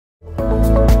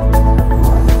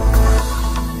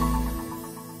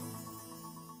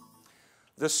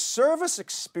The service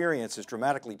experience has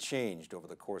dramatically changed over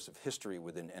the course of history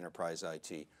within enterprise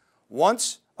IT.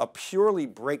 Once a purely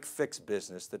break-fix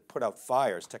business that put out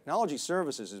fires, technology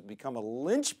services has become a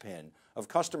linchpin of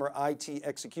customer IT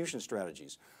execution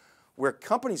strategies, where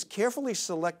companies carefully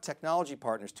select technology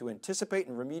partners to anticipate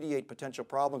and remediate potential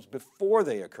problems before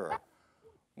they occur.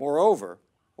 Moreover,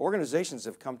 organizations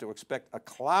have come to expect a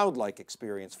cloud-like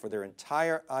experience for their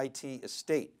entire IT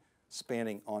estate,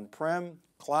 spanning on-prem,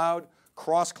 cloud,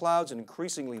 cross-clouds, and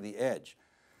increasingly the edge.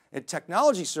 And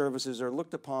technology services are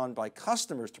looked upon by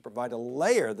customers to provide a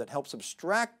layer that helps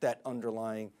abstract that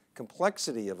underlying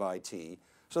complexity of IT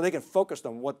so they can focus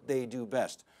on what they do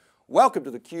best. Welcome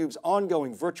to theCUBE's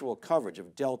ongoing virtual coverage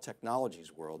of Dell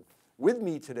Technologies World. With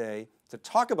me today to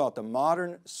talk about the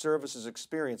modern services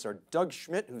experience are Doug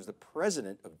Schmitt, who's the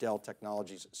president of Dell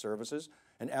Technologies Services,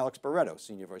 and Alex Barretto,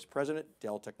 Senior Vice President,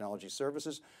 Dell Technologies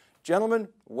Services. Gentlemen,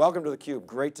 welcome to theCUBE,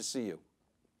 great to see you.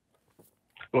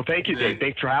 Well, thank you, Dave.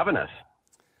 Thanks for having us.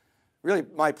 Really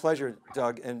my pleasure,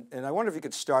 Doug, and I wonder if you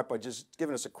could start by just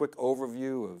giving us a quick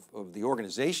overview of the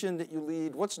organization that you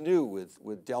lead. What's new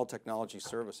with Dell Technologies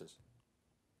Services?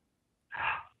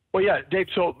 Well, yeah, Dave,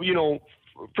 so,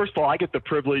 first of all, I get the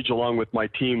privilege, along with my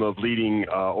team, of leading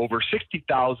over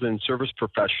 60,000 service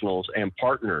professionals and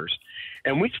partners.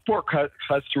 And we support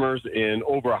customers in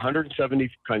over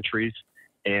 170 countries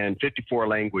and 54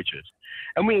 languages.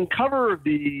 And we cover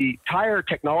the entire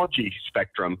technology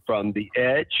spectrum from the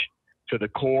edge to the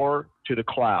core to the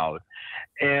cloud.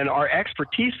 And our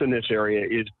expertise in this area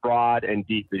is broad and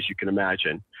deep, as you can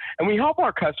imagine. And we help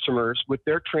our customers with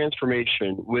their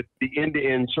transformation with the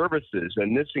end-to-end services.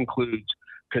 And this includes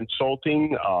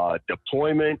consulting,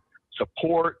 deployment,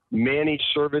 support, managed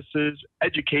services,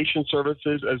 education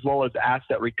services, as well as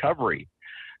asset recovery.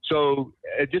 So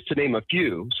just to name a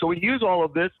few. So we use all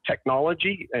of this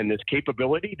technology and this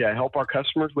capability to help our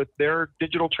customers with their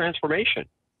digital transformation.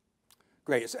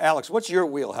 Great. So Alex, what's your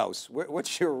wheelhouse?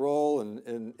 What's your role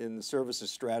in the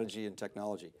services strategy and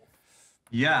technology?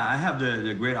 Yeah, I have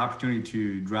the great opportunity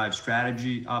to drive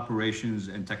strategy, operations,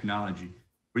 and technology.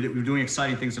 We're doing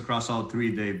exciting things across all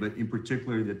three, Dave, but in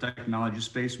particular the technology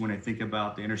space. When I think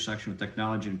about the intersection of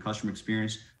technology and customer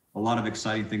experience, a lot of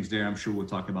exciting things there I'm sure we'll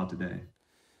talk about today.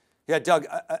 Yeah, Doug,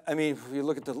 I mean, if you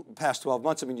look at the past 12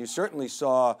 months, I mean, you certainly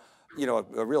saw,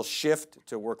 a real shift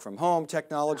to work from home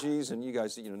technologies, and you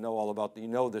guys, know all about,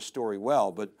 this story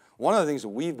well, but one of the things that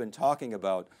we've been talking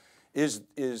about is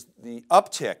the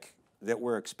uptick that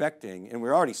we're expecting, and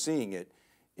we're already seeing it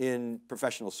in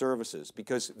professional services,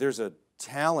 because there's a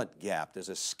talent gap, there's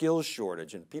a skills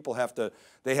shortage, and people have to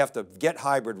get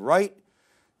hybrid right,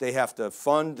 they have to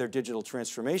fund their digital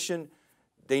transformation,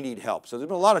 they need help. So there's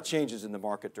been a lot of changes in the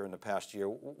market during the past year.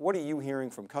 What are you hearing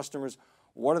from customers?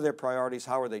 What are their priorities?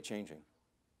 How are they changing?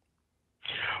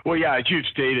 Well, yeah, as you've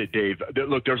stated, Dave,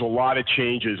 look, there's a lot of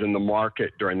changes in the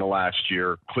market during the last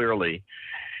year, clearly.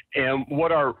 And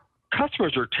what our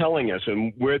customers are telling us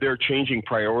and where their changing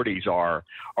priorities are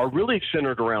really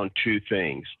centered around two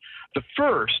things. The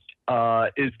first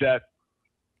is that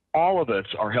all of us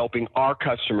are helping our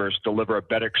customers deliver a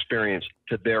better experience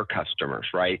to their customers,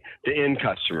 right? The end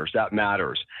customers, that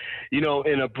matters. In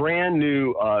a brand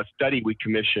new study we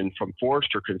commissioned from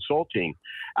Forrester Consulting,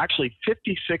 actually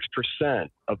 56%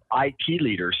 of IT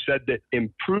leaders said that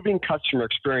improving customer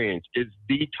experience is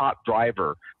the top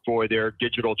driver for their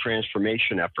digital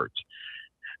transformation efforts.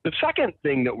 The second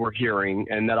thing that we're hearing,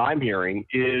 and that I'm hearing,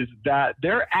 is that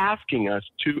they're asking us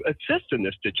to assist in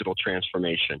this digital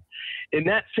transformation. In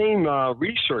that same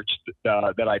research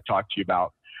that I talked to you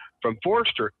about from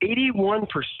Forrester, 81%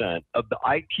 of the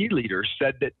IT leaders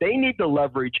said that they need to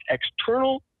leverage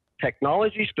external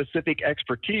technology-specific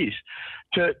expertise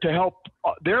to help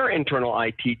their internal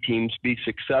IT teams be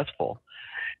successful.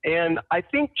 And I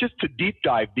think just to deep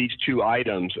dive these two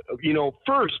items,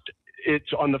 first,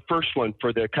 it's on the first one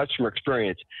for the customer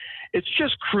experience. It's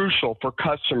just crucial for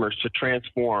customers to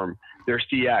transform their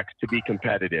CX to be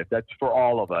competitive. That's for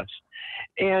all of us.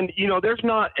 And, there's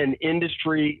not an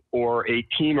industry or a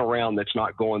team around that's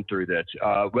not going through this,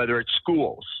 whether it's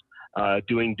schools,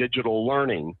 doing digital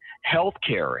learning,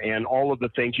 healthcare, and all of the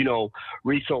things.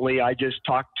 Recently I just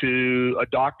talked to a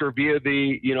doctor via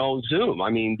the, Zoom.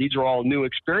 I mean, these are all new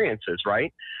experiences,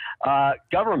 right?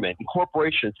 Government and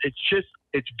corporations,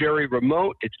 it's very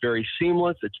remote, it's very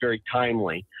seamless, it's very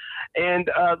timely. And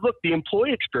look, the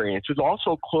employee experience is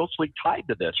also closely tied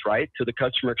to this, right? To the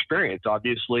customer experience.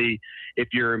 Obviously, if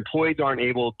your employees aren't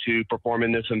able to perform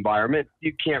in this environment,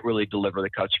 you can't really deliver the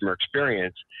customer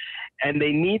experience. And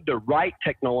they need the right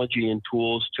technology and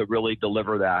tools to really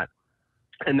deliver that.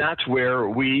 And that's where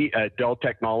we at Dell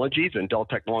Technologies and Dell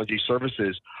Technologies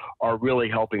Services are really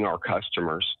helping our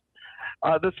customers.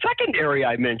 The second area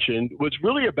I mentioned was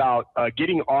really about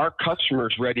getting our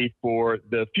customers ready for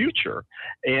the future.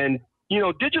 And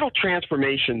digital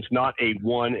transformation's not a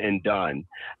one and done.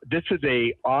 This is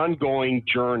a ongoing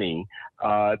journey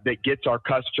that gets our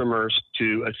customers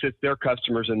to assist their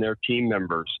customers and their team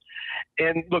members.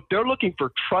 And look, they're looking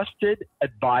for trusted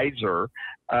advisor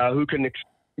who can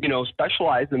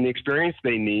specialize in the experience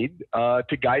they need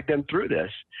to guide them through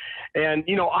this. And,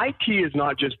 IT is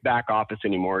not just back office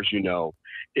anymore, as you know.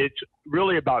 It's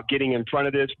really about getting in front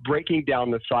of this, breaking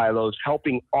down the silos,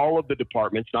 helping all of the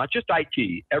departments, not just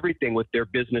IT, everything with their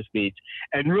business needs,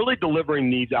 and really delivering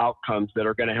these outcomes that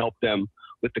are going to help them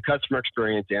with the customer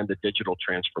experience and the digital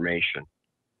transformation.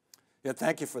 Yeah,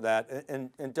 thank you for that.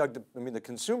 And Doug, the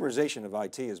consumerization of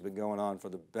IT has been going on for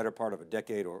the better part of a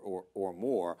decade or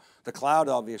more. The cloud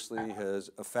obviously has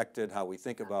affected how we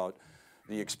think about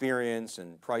the experience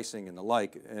and pricing and the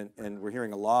like, and we're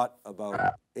hearing a lot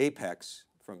about Apex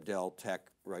from Dell Tech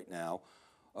right now.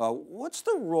 What's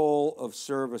the role of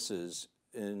services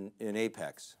in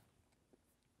Apex?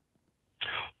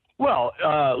 Well,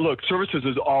 look, services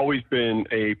has always been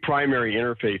a primary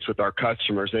interface with our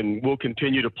customers, and will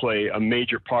continue to play a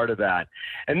major part of that.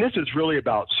 And this is really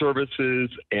about services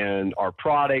and our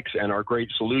products and our great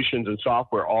solutions and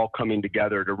software all coming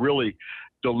together to really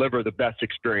deliver the best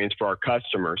experience for our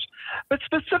customers. But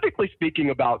specifically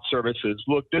speaking about services,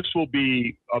 look, this will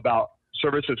be about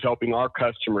services helping our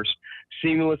customers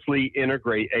seamlessly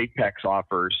integrate Apex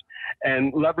offers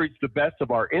and leverage the best of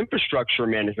our infrastructure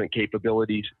management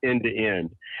capabilities end to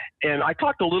end. And I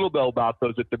talked a little bit about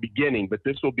those at the beginning, but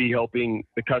this will be helping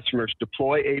the customers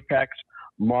deploy Apex,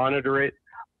 monitor it,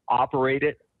 operate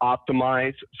it,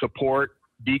 optimize, support,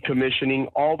 decommissioning,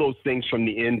 all those things from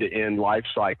the end-to-end life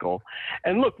cycle.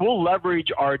 And look, we'll leverage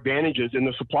our advantages in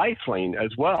the supply chain as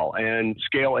well and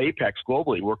scale Apex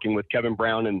globally, working with Kevin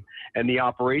Brown and the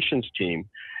operations team.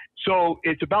 So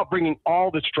it's about bringing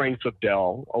all the strengths of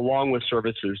Dell along with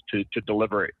services to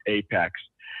deliver Apex.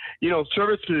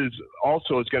 Services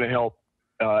also is going to help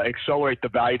accelerate the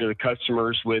value to the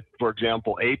customers with, for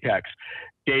example, Apex,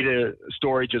 data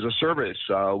storage as a service,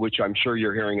 which I'm sure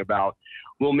you're hearing about.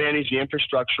 We'll manage the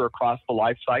infrastructure across the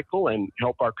life cycle and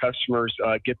help our customers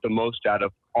get the most out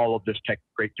of all of this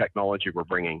great technology we're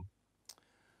bringing.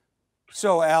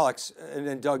 So Alex and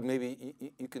then Doug, maybe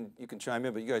you can chime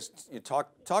in, but you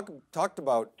talked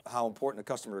about how important the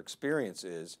customer experience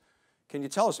is. Can you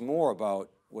tell us more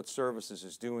about what services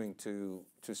is doing to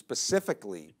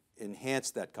specifically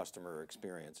enhance that customer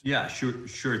experience? Yeah,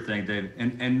 sure thing, Dave.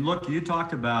 And look, you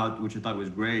talked about, which I thought was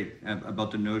great,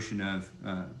 about the notion of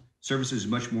services is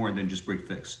much more than just break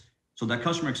fix. So that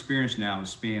customer experience now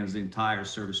spans the entire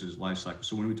services lifecycle.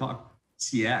 So when we talk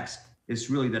CX,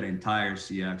 it's really that entire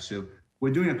CX. So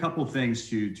we're doing a couple of things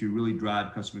to really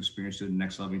drive customer experience to the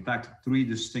next level. In fact, 3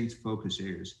 distinct focus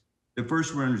areas. The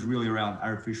first one is really around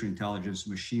artificial intelligence,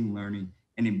 machine learning,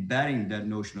 and embedding that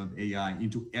notion of AI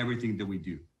into everything that we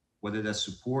do, whether that's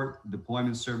support,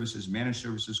 deployment services, managed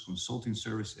services, consulting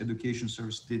service, education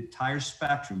service, the entire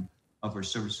spectrum of our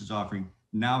services offering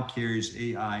now carries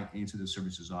AI into the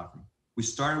services offering. We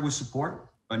started with support,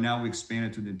 but now we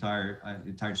expanded to the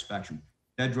entire spectrum.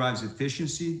 That drives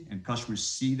efficiency, and customers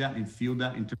see that and feel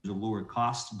that in terms of lower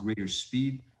cost, greater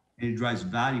speed, and it drives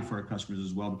value for our customers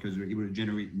as well because they're able to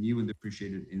generate new and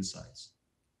differentiated insights.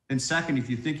 And second, if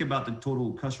you think about the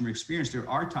total customer experience, there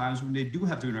are times when they do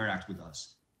have to interact with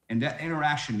us. And that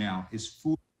interaction now is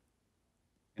full,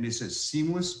 and it's a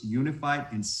seamless, unified,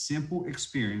 and simple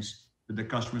experience that the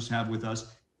customers have with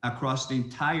us across the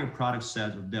entire product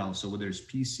set of Dell. So whether it's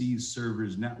PCs,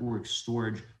 servers, networks,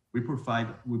 storage, we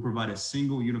provide a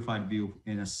single unified view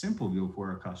and a simple view for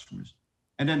our customers.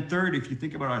 And then third, if you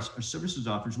think about our services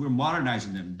offers, we're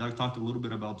modernizing them. Doug talked a little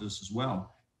bit about this as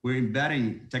well. We're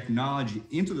embedding technology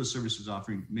into the services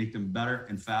offering, make them better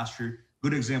and faster.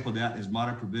 Good example of that is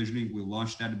modern provisioning. We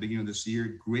launched that at the beginning of this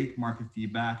year. Great market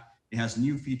feedback. It has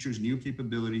new features, new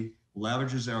capability,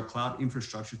 leverages our cloud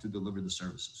infrastructure to deliver the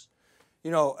services.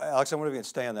 Alex, I want to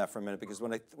stay on that for a minute because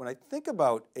when I think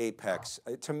about Apex,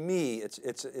 to me,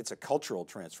 it's a cultural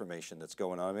transformation that's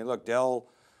going on. I mean, look, Dell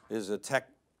is a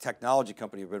technology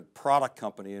company, but a product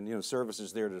company, and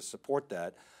services there to support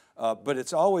that. But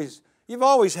you've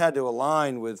always had to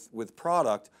align with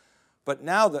product. But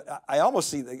now I almost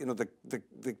see that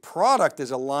the product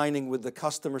is aligning with the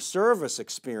customer service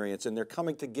experience, and they're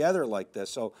coming together like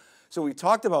this. So we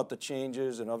talked about the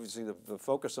changes and obviously the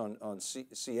focus on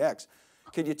CX.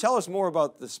 Can you tell us more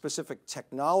about the specific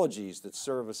technologies that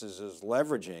services is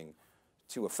leveraging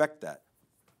to affect that?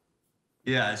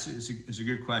 Yeah, it's a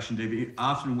good question, David.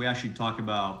 Often we actually talk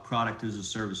about product as a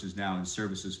services now, and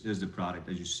services is the product,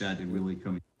 as you said, and really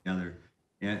coming together.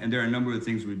 And there are a number of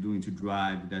things we're doing to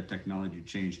drive that technology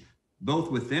change, both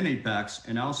within Apex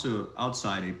and also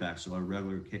outside Apex, so our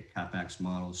regular CapEx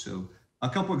model. So a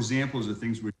couple examples of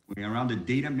things we're doing around the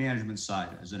data management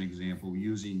side, as an example,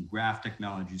 using graph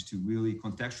technologies to really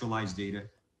contextualize data,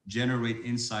 generate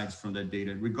insights from that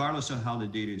data, regardless of how the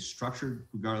data is structured,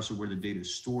 regardless of where the data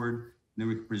is stored. Then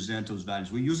we can present those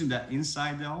values. We're using that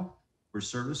inside though for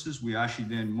services. We're actually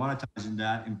then monetizing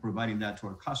that and providing that to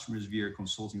our customers via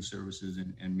consulting services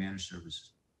and managed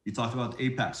services. You talked about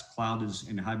Apex. Cloud is,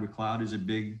 and hybrid cloud is a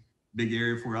big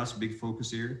area for us, big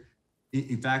focus area.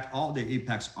 In fact, all the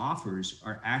Apex offers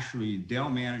are actually Dell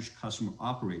managed customer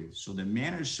operated. So the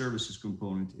managed services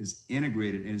component is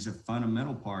integrated and is a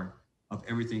fundamental part of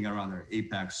everything around our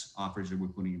Apex offers that we're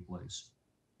putting in place.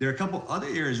 There are a couple other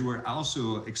areas we're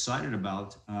also excited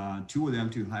about, two of them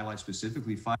to highlight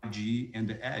specifically, 5G and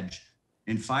the edge.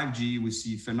 In 5G, we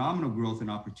see phenomenal growth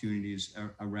and opportunities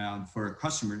around for our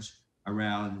customers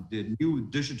around the new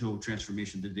digital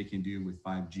transformation that they can do with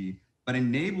 5G. But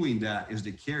enabling that is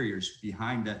the carriers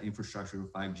behind that infrastructure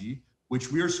of 5G,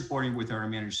 which we are supporting with our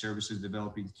managed services,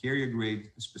 developing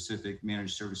carrier-grade specific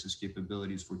managed services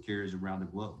capabilities for carriers around the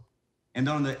globe. And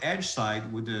on the edge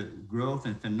side, with the growth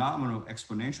and phenomenal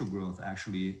exponential growth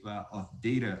actually of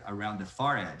data around the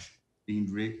far edge, being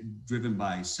driven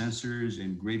by sensors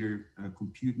and greater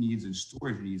compute needs and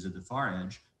storage needs at the far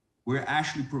edge, we're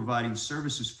actually providing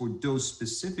services for those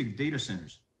specific data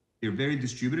centers. They're very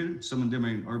distributed. Some of them are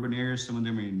in urban areas, some of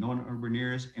them are in non-urban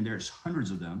areas, and there's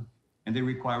hundreds of them. And they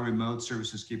require remote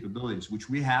services capabilities, which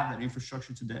we have that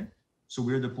infrastructure today. So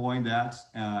we're deploying that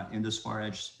in this far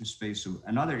edge space. So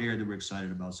another area that we're excited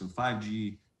about. So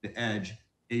 5G, the edge,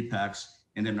 Apex,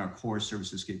 and then our core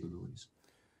services capabilities.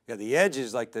 Yeah, the edge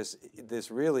is like this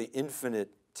really infinite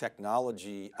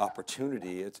technology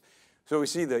opportunity. So we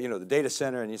see the, the data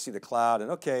center and you see the cloud,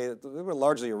 and okay, we're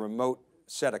largely a remote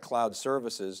set of cloud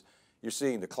services. You're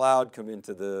seeing the cloud come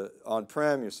into the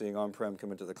on-prem, you're seeing on-prem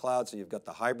come into the cloud, so you've got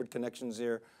the hybrid connections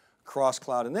there,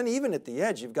 cross-cloud, and then even at the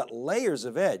edge, you've got layers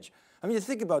of edge. I mean, you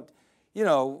think about,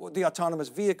 the autonomous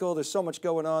vehicle, there's so much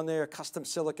going on there, custom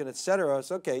silicon, et cetera.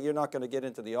 It's okay, you're not going to get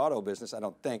into the auto business, I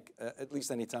don't think, at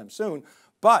least anytime soon.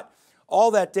 But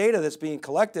all that data that's being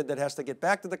collected that has to get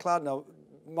back to the cloud, now,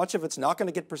 much of it's not going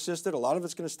to get persisted, a lot of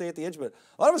it's going to stay at the edge, but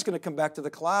a lot of it's going to come back to the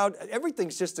cloud.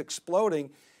 Everything's just exploding.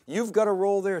 You've got a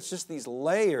role there, it's just these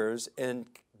layers and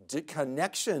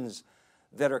connections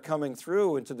that are coming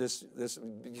through into this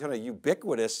kind of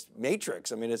ubiquitous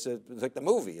matrix. I mean, it's like the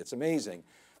movie, it's amazing.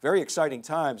 Very exciting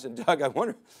times. And Doug, I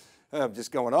wonder, I'm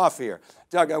just going off here.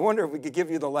 Doug, I wonder if we could give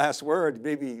you the last word,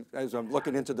 maybe as I'm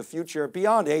looking into the future,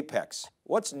 beyond Apex.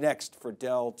 What's next for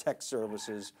Dell Tech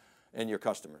Services and your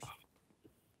customers?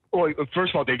 Well,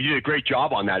 first of all, Dave, you did a great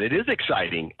job on that. It is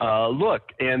exciting.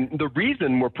 Look, and the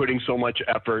reason we're putting so much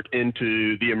effort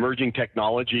into the emerging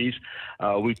technologies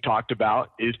we've talked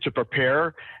about is to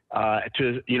prepare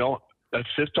to,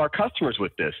 assist our customers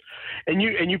with this. And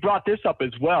you brought this up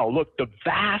as well. Look, the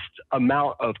vast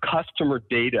amount of customer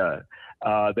data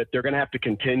that they're going to have to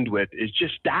contend with is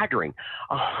just staggering.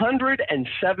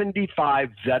 175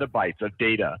 zettabytes of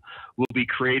data will be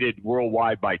created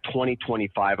worldwide by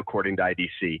 2025, according to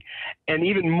IDC. And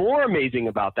even more amazing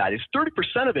about that is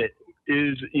 30% of it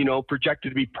is,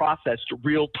 projected to be processed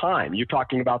real time. You're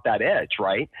talking about that edge,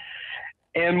 right?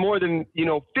 And more than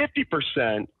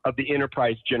 50% of the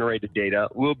enterprise generated data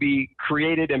will be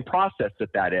created and processed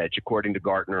at that edge, according to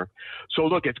Gartner. So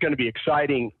look, it's going to be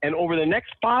exciting. And over the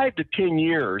next 5 to 10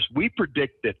 years, we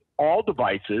predict that all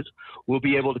devices will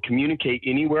be able to communicate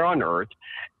anywhere on Earth.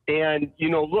 And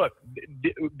look,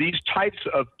 these types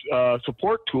of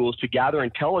support tools to gather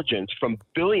intelligence from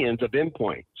billions of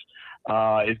endpoints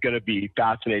is going to be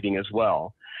fascinating as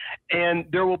well. And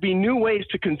there will be new ways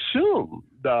to consume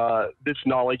this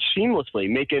knowledge seamlessly,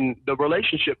 making the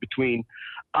relationship between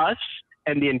us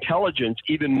and the intelligence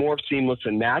even more seamless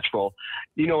and natural.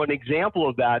 An example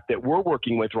of that we're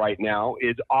working with right now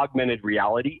is augmented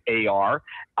reality, AR,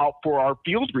 out for our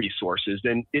field resources.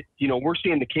 And we're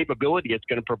seeing the capability it's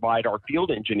going to provide our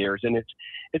field engineers, and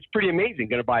it's pretty amazing.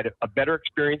 Going to provide a better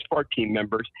experience for our team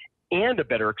members and a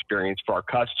better experience for our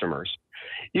customers.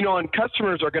 And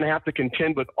customers are going to have to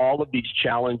contend with all of these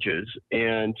challenges.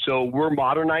 And so we're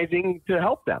modernizing to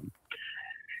help them.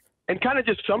 And kind of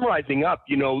just summarizing up,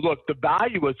 look, the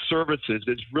value of services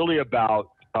is really about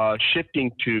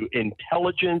shifting to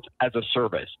intelligence as a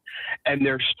service. And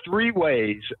there's 3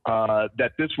 ways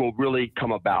that this will really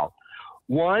come about.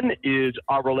 One is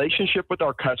our relationship with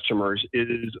our customers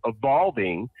is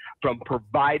evolving from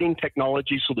providing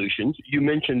technology solutions, you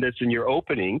mentioned this in your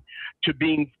opening, to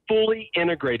being fully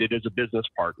integrated as a business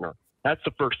partner. That's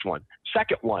the first one.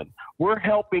 Second one, we're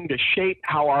helping to shape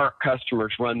how our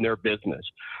customers run their business,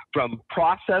 from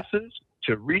processes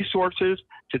to resources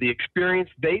to the experience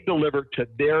they deliver to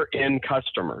their end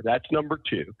customer. That's number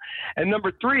two. And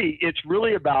number three, it's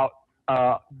really about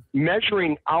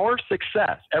measuring our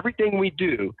success. Everything we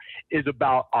do is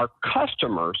about our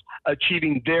customers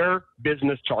achieving their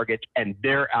business targets and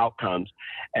their outcomes.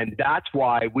 And that's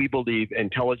why we believe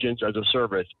intelligence as a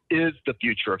service is the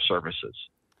future of services.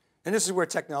 And this is where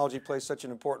technology plays such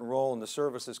an important role, and the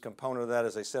services component of that,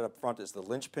 as I said up front, is the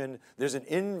linchpin. There's an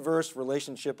inverse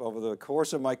relationship over the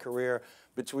course of my career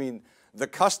between the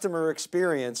customer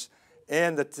experience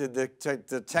and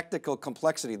the technical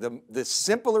complexity. The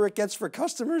simpler it gets for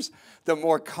customers, the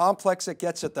more complex it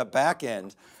gets at the back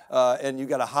end. And you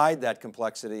got to hide that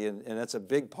complexity, and that's a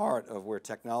big part of where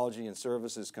technology and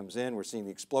services comes in. We're seeing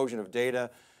the explosion of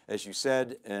data, as you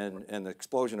said, and the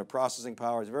explosion of processing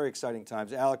power. It's very exciting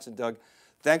times. Alex and Doug,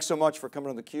 thanks so much for coming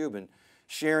on theCUBE and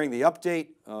sharing the update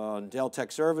on Dell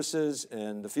Tech Services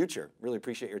and the future. Really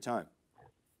appreciate your time.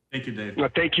 Thank you, Dave. Well,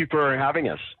 thank you for having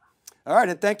us. All right,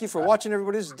 and thank you for watching,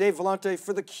 everybody. This is Dave Vellante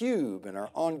for theCUBE and our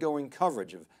ongoing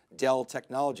coverage of Dell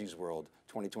Technologies World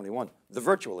 2021, the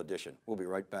virtual edition. We'll be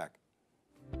right back.